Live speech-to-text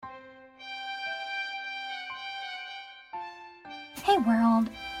Hey world,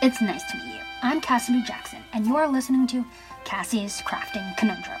 it's nice to meet you. I'm Cassidy Jackson, and you're listening to Cassie's Crafting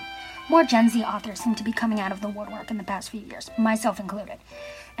Conundrum. More Gen Z authors seem to be coming out of the woodwork in the past few years, myself included.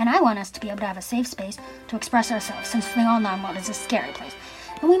 And I want us to be able to have a safe space to express ourselves since the online world is a scary place,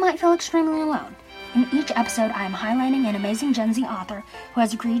 and we might feel extremely alone. In each episode, I am highlighting an amazing Gen Z author who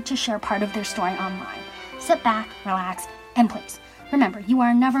has agreed to share part of their story online. Sit back, relax, and please, remember, you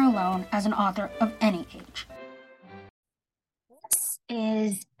are never alone as an author of any age. This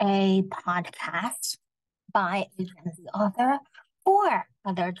is a podcast by a Gen Z author for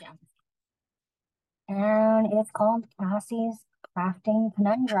other Gen Z. And it's called Cassie's Crafting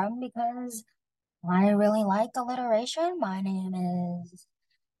Conundrum because I really like alliteration. My name is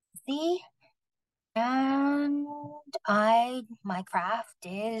C, and my craft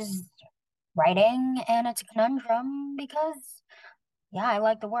is writing, and it's a conundrum because, yeah, I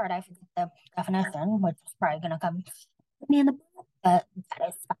like the word. I forget the definition, which is probably gonna come with me in the book, but that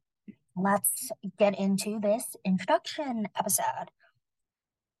is fine. Let's get into this introduction episode.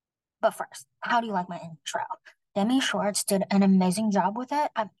 But first, how do you like my intro? Demi Schwartz did an amazing job with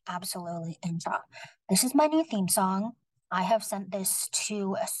it. I'm absolutely in awe. This is my new theme song. I have sent this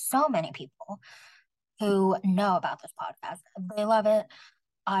to so many people who know about this podcast. They love it.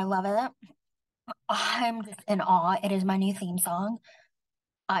 I love it. I'm just in awe. It is my new theme song.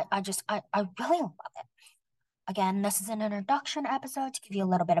 I really love it. Again, this is an introduction episode to give you a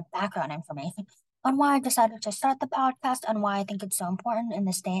little bit of background information on why I decided to start the podcast and why I think it's so important in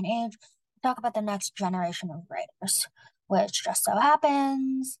this day and age to talk about the next generation of writers, which just so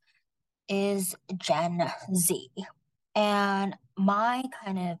happens is Gen Z. And my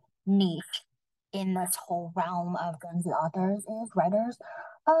kind of niche in this whole realm of Gen Z authors is writers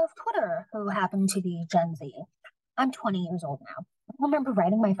of Twitter who happen to be Gen Z. I'm 20 years old now. I remember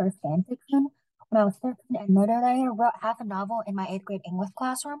writing my first fan fiction when I was 13 and literally wrote half a novel in my eighth grade English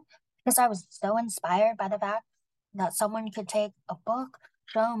classroom because I was so inspired by the fact that someone could take a book,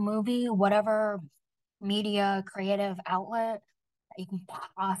 show, movie, whatever media creative outlet that you can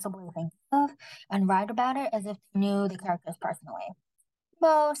possibly think of and write about it as if they knew the characters personally.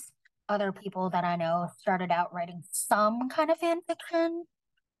 Most other people that I know started out writing some kind of fan fiction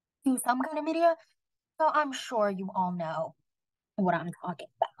to some kind of media, so I'm sure you all know what I'm talking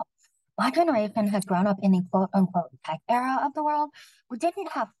about. My generation has grown up in the quote unquote tech era of the world. We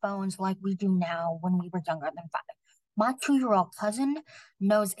didn't have phones like we do now when we were younger than 5. My 2-year-old cousin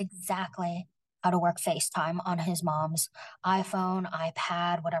knows exactly how to work FaceTime on his mom's iPhone,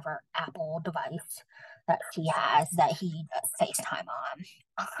 iPad, whatever Apple device that she has that he does FaceTime on.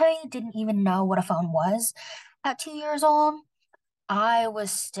 I didn't even know what a phone was at 2 years old. I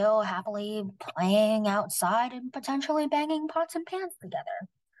was still happily playing outside and potentially banging pots and pans together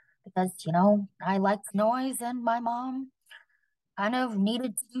because, I liked noise and my mom kind of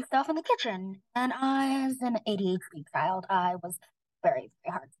needed to do stuff in the kitchen. And I, as an ADHD child, I was very,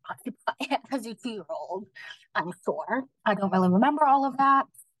 very hard to occupy as a 2-year-old, I'm sure. I don't really remember all of that.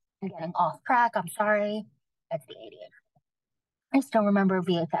 I'm getting off track. I'm sorry. That's the ADHD. I still remember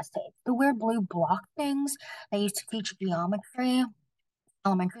VHS tapes, the weird blue block things they used to teach geometry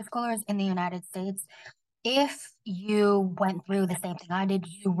elementary schoolers in the United States. If you went through the same thing I did,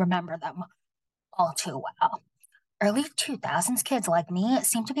 you remember them all too well. Early 2000s kids like me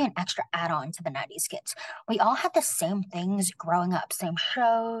seem to be an extra add-on to the 90s kids. We all had the same things growing up, same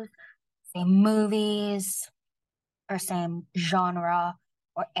shows, same movies, or same genre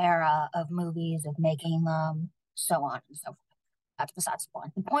or era of movies, of making them, so on and so forth. That's besides the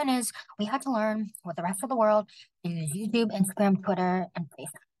point. The point is, we had to learn with the rest of the world to use YouTube, Instagram, Twitter, and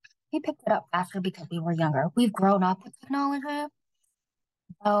Facebook. We picked it up faster because we were younger. We've grown up with technology.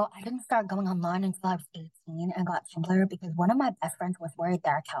 So I didn't start going online until I was 18 and got Tumblr because one of my best friends was worried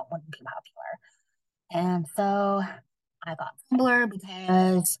their account wouldn't be popular. And so I got Tumblr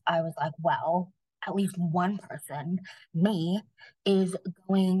because I was like, well, at least one person, me, is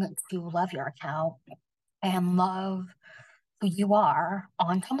going to love your account and love who you are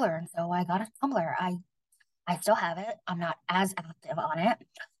on Tumblr. And so I got a Tumblr. I still have it. I'm not as active on it,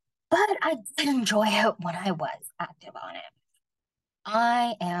 but I did enjoy it when I was active on it.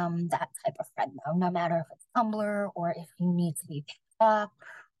 I am that type of friend, though, no matter if it's Tumblr or if you need to be picked up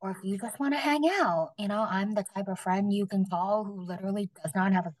or if you just want to hang out. I'm the type of friend you can call who literally does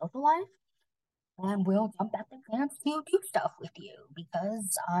not have a social life and will jump at the chance to do stuff with you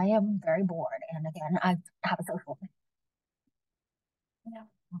because I am very bored. And again, I have a social life.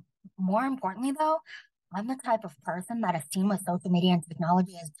 More importantly, though, I'm the type of person that has seen what social media and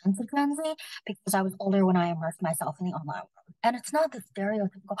technology has done to Gen Z because I was older when I immersed myself in the online world. And it's not the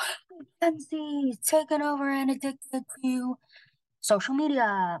stereotypical Gen Z is taken over and addicted to Social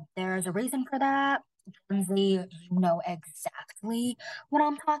media, there's a reason for that. Gen Z, you know exactly what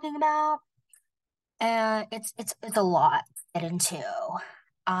I'm talking about. And it's a lot to get into.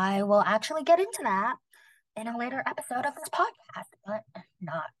 I will actually get into that in a later episode of this podcast, but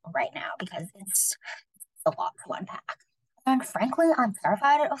not right now because it's a lot to unpack. And frankly, I'm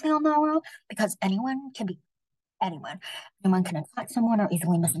terrified of the online world because anyone can be anyone. Anyone can attack someone or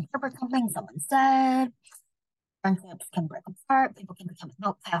easily misinterpret something someone said. Friendships can break apart. People can become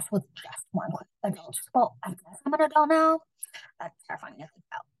outcasts with just one click. Adults, well, I guess I'm an adult now. That's terrifying to think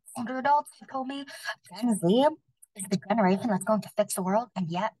about. Older adults have told me Gen Z is the generation that's going to fix the world, and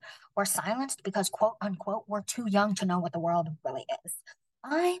yet we're silenced because, quote unquote, we're too young to know what the world really is.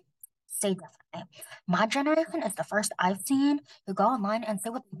 I say definitely. My generation is the first I've seen who go online and say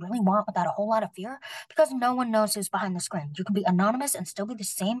what they really want without a whole lot of fear because no one knows who's behind the screen. You can be anonymous and still be the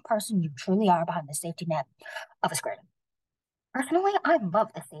same person you truly are behind the safety net of a screen. Personally, I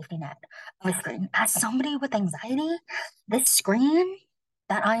love the safety net of a screen. As somebody with anxiety, this screen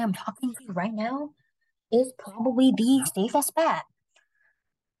that I am talking to right now is probably the safest bet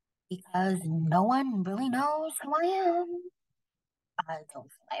because no one really knows who I am. I don't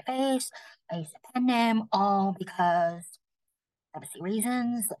show my face. I use a pen name all because privacy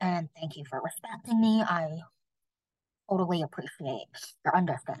reasons. And thank you for respecting me. I totally appreciate your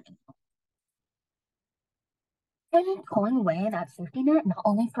understanding. And pulling away that safety net, not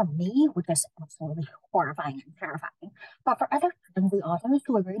only for me, which is absolutely horrifying and terrifying, but for other Gen Z authors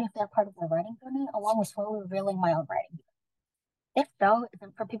who agreed with that part of their writing journey, along with slowly revealing my own writing. This show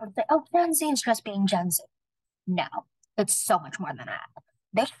isn't for people to say, oh, Gen Z is just being Gen Z. No, it's so much more than that.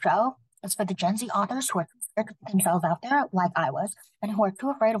 This show is for the Gen Z authors who are too scared to put themselves out there, like I was, and who are too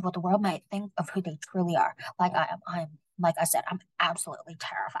afraid of what the world might think of who they truly are, like I am. Like I said, I'm absolutely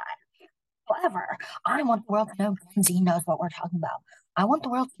terrified. However, I want the world to know Gen Z knows what we're talking about. I want the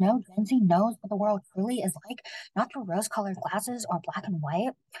world to know Gen Z knows what the world truly is like, not through rose-colored glasses or black and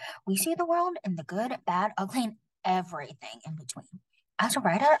white. We see the world in the good, bad, ugly, and everything in between. As a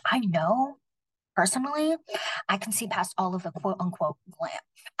writer, I know personally, I can see past all of the quote unquote glam.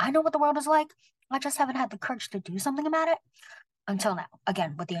 I know what the world is like. I just haven't had the courage to do something about it until now.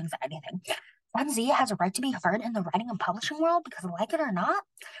 Again, with the anxiety thing. Gen Z has a right to be heard in the writing and publishing world because, like it or not,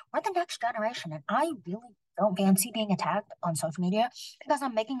 we're the next generation. And I really don't fancy being attacked on social media because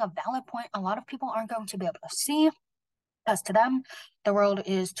I'm making a valid point a lot of people aren't going to be able to see. Because to them, the world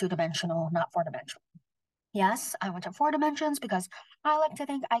is two dimensional, not four dimensional. Yes, I went to four dimensions because I like to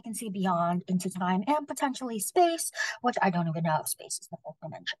think I can see beyond into time and potentially space, which I don't even know if space is the fourth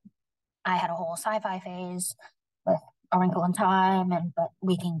dimension. I had a whole sci-fi phase with A Wrinkle in Time, and but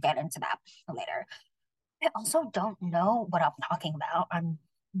we can get into that later. I also don't know what I'm talking about. I'm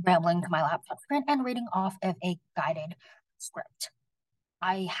rambling to my laptop screen and reading off of a guided script.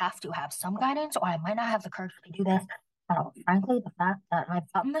 I have to have some guidance, or I might not have the courage to do this. Frankly, the fact that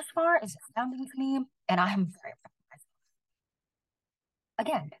I've gotten this far is astounding to me, and I am very proud of myself.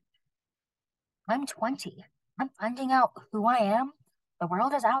 Again, I'm 20. I'm finding out who I am. The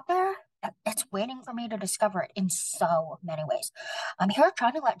world is out there. It's waiting for me to discover it in so many ways. I'm here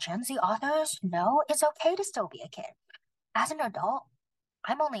trying to let Gen Z authors know it's okay to still be a kid. As an adult,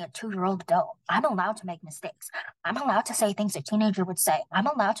 I'm only a 2-year-old adult. I'm allowed to make mistakes. I'm allowed to say things a teenager would say. I'm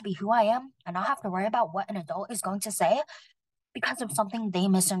allowed to be who I am and not have to worry about what an adult is going to say because of something they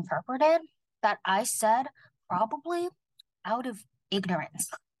misinterpreted that I said probably out of ignorance.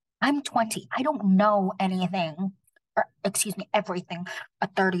 I'm 20. I don't know anything, or excuse me, everything a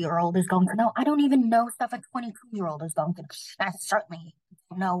 30-year-old is going to know. I don't even know stuff a 22-year-old is going to. I certainly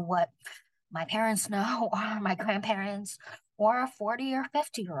don't know what my parents know or my grandparents or a 40 or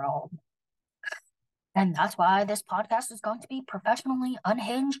 50-year-old. And that's why this podcast is going to be professionally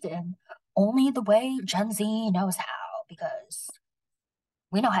unhinged in only the way Gen Z knows how, because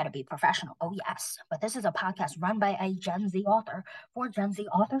we know how to be professional. Oh, yes. But this is a podcast run by a Gen Z author for Gen Z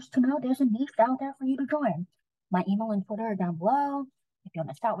authors to know there's a niche out there for you to join. My email and Twitter are down below. If you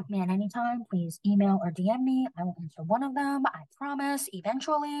want to chat with me at any time, please email or DM me. I will answer one of them. I promise.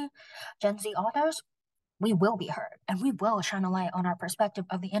 Eventually, Gen Z authors, we will be heard and we will shine a light on our perspective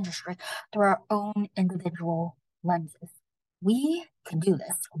of the industry through our own individual lenses. We can do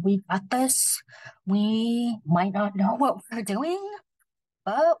this. We got this. We might not know what we're doing,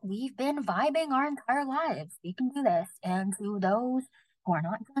 but we've been vibing our entire lives. We can do this. And to those who are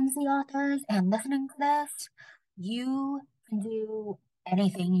not Gen Z authors and listening to this, you can do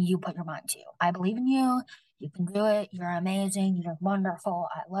anything you put your mind to. I believe in you. You can do it. You're amazing. You're wonderful.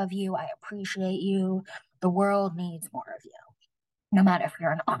 I love you. I appreciate you. The world needs more of you. No matter if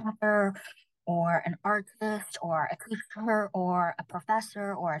you're an author or an artist or a teacher or a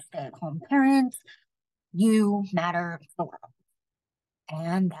professor or a stay-at-home parent. You matter to the world.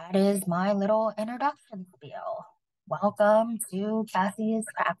 And that is my little introduction spiel. Welcome to Cassie's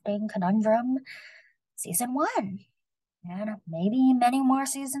Crafting Conundrum Season 1. And maybe many more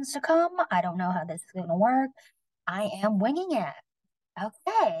seasons to come. I don't know how this is going to work. I am winging it.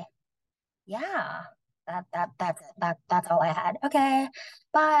 Okay. Yeah. That's it. That's all I had. Okay.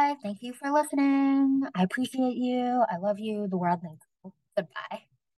 Bye. Thank you for listening. I appreciate you. I love you. The world needs you. Goodbye.